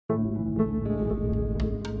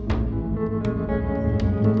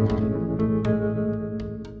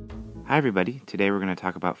Hi everybody, today we're going to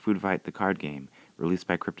talk about Food Fight the card game, released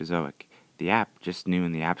by Cryptozoic. The app, just new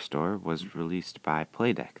in the App Store, was released by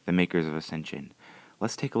Playdeck, the makers of Ascension.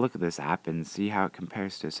 Let's take a look at this app and see how it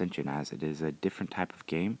compares to Ascension, as it is a different type of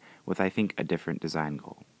game with, I think, a different design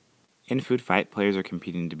goal. In Food Fight, players are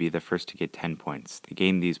competing to be the first to get 10 points. They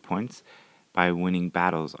gain these points by winning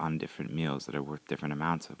battles on different meals that are worth different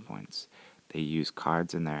amounts of points. They use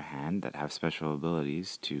cards in their hand that have special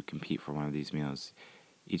abilities to compete for one of these meals.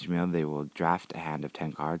 Each meal they will draft a hand of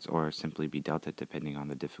 10 cards or simply be dealt it depending on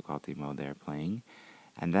the difficulty mode they are playing,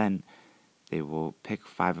 and then they will pick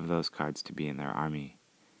 5 of those cards to be in their army.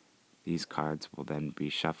 These cards will then be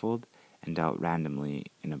shuffled and dealt randomly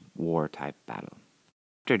in a war-type battle.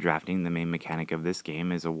 After drafting, the main mechanic of this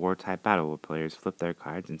game is a war-type battle where players flip their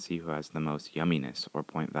cards and see who has the most yumminess or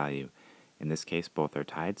point value. In this case, both are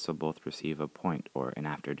tied, so both receive a point or an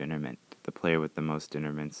after-dinner mint. The player with the most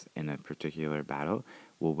dinner mints in a particular battle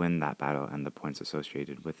will win that battle and the points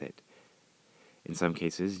associated with it. In some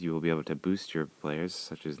cases, you will be able to boost your players,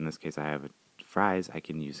 such as in this case I have fries. I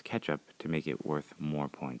can use ketchup to make it worth more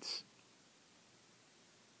points.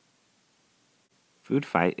 Food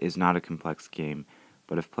Fight is not a complex game,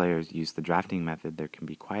 but if players use the drafting method, there can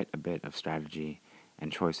be quite a bit of strategy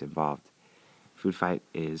and choice involved. Food Fight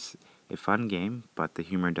is a fun game, but the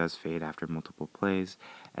humor does fade after multiple plays,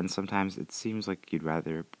 and sometimes it seems like you'd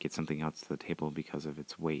rather get something else to the table because of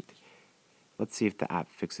its weight. Let's see if the app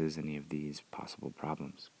fixes any of these possible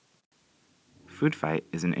problems. Food Fight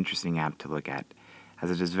is an interesting app to look at,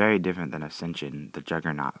 as it is very different than Ascension, the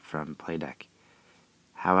juggernaut from Playdeck.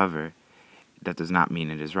 However, that does not mean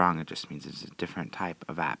it is wrong, it just means it's a different type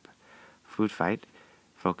of app. Food Fight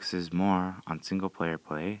focuses more on single-player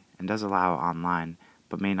play and does allow online,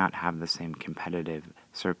 but may not have the same competitive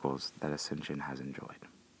circles that Ascension has enjoyed.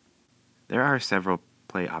 There are several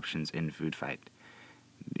play options in Food Fight.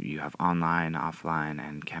 You have online, offline,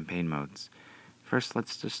 and campaign modes. First,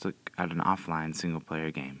 let's just look at an offline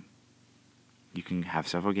single-player game. You can have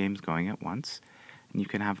several games going at once, and you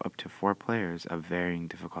can have up to 4 players of varying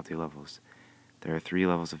difficulty levels. There are 3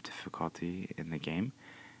 levels of difficulty in the game,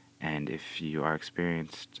 and if you are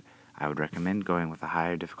experienced, I would recommend going with a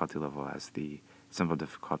higher difficulty level, as the simple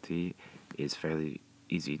difficulty is fairly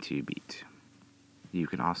easy to beat. You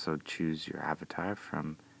can also choose your avatar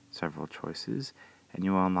from several choices, and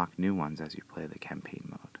you will unlock new ones as you play the campaign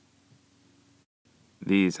mode.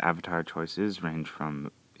 These avatar choices range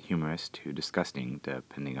from humorous to disgusting,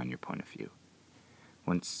 depending on your point of view.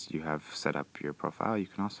 Once you have set up your profile, you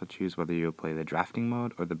can also choose whether you'll play the drafting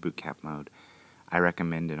mode or the bootcamp mode. I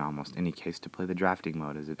recommend in almost any case to play the drafting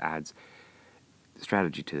mode, as it adds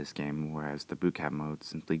strategy to this game, whereas the bootcamp mode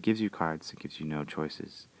simply gives you cards and gives you no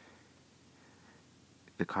choices.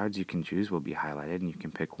 The cards you can choose will be highlighted, and you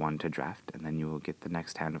can pick one to draft, and then you will get the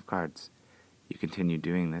next hand of cards. You continue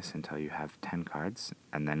doing this until you have 10 cards,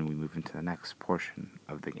 and then we move into the next portion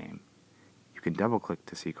of the game. You can double-click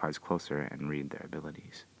to see cards closer and read their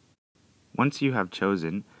abilities. Once you have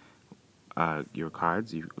chosen your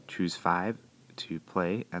cards, you choose 5 to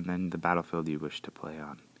play, and then the battlefield you wish to play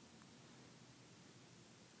on.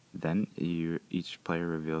 Then each player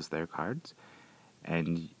reveals their cards,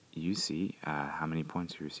 and you see how many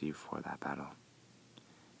points you receive for that battle.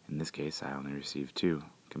 In this case, I only received 2,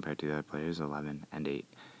 compared to the other players, 11 and 8.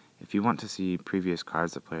 If you want to see previous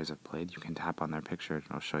cards that players have played, you can tap on their picture and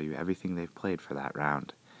it'll show you everything they've played for that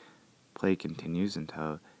round. Play continues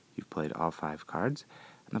until you've played all 5 cards,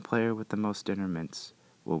 and the player with the most dinner mints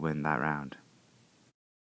will win that round.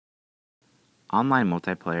 Online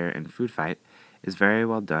multiplayer in Food Fight is very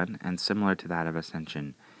well done and similar to that of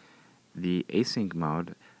Ascension. The async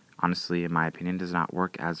mode, honestly, in my opinion, does not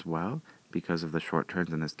work as well because of the short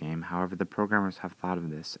turns in this game. However, the programmers have thought of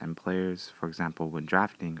this, and players, for example, when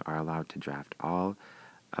drafting, are allowed to draft all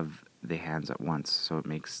of the hands at once, so it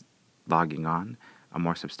makes logging on a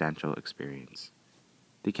more substantial experience.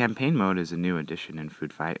 The campaign mode is a new addition in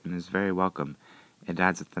Food Fight and is very welcome. It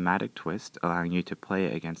adds a thematic twist, allowing you to play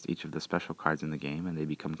against each of the special cards in the game, and they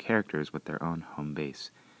become characters with their own home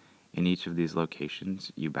base. In each of these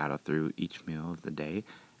locations, you battle through each meal of the day,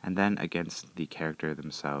 and then against the character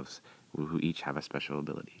themselves, who each have a special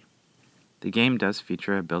ability. The game does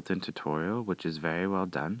feature a built-in tutorial, which is very well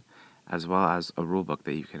done, as well as a rulebook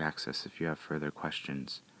that you can access if you have further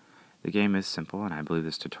questions. The game is simple, and I believe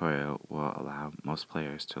this tutorial will allow most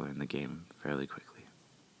players to learn the game fairly quickly.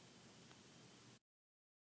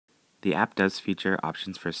 The app does feature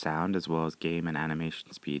options for sound as well as game and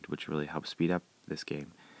animation speed, which really helps speed up this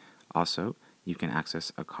game. Also, you can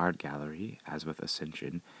access a card gallery, as with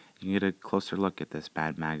Ascension. You can get a closer look at this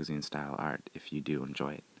bad magazine style art if you do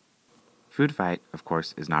enjoy it. Food Fight, of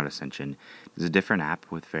course, is not Ascension. It is a different app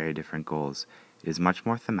with very different goals. It is much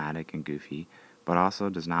more thematic and goofy, but also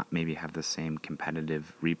does not maybe have the same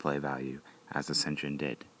competitive replay value as Ascension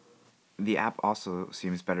did. The app also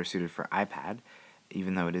seems better suited for iPad,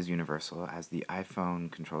 even though it is universal, as the iPhone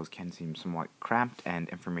controls can seem somewhat cramped and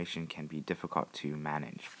information can be difficult to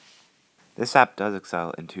manage. This app does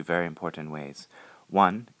excel in two very important ways.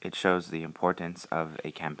 One, it shows the importance of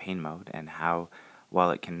a campaign mode and how well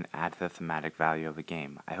it can add to the thematic value of a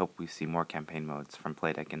game. I hope we see more campaign modes from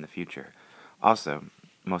Playdeck in the future. Also,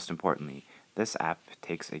 most importantly, this app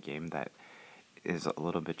takes a game that is a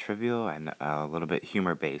little bit trivial and a little bit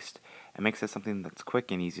humor-based and makes it something that's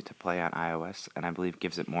quick and easy to play on iOS, and I believe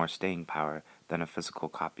gives it more staying power than a physical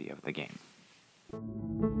copy of the game.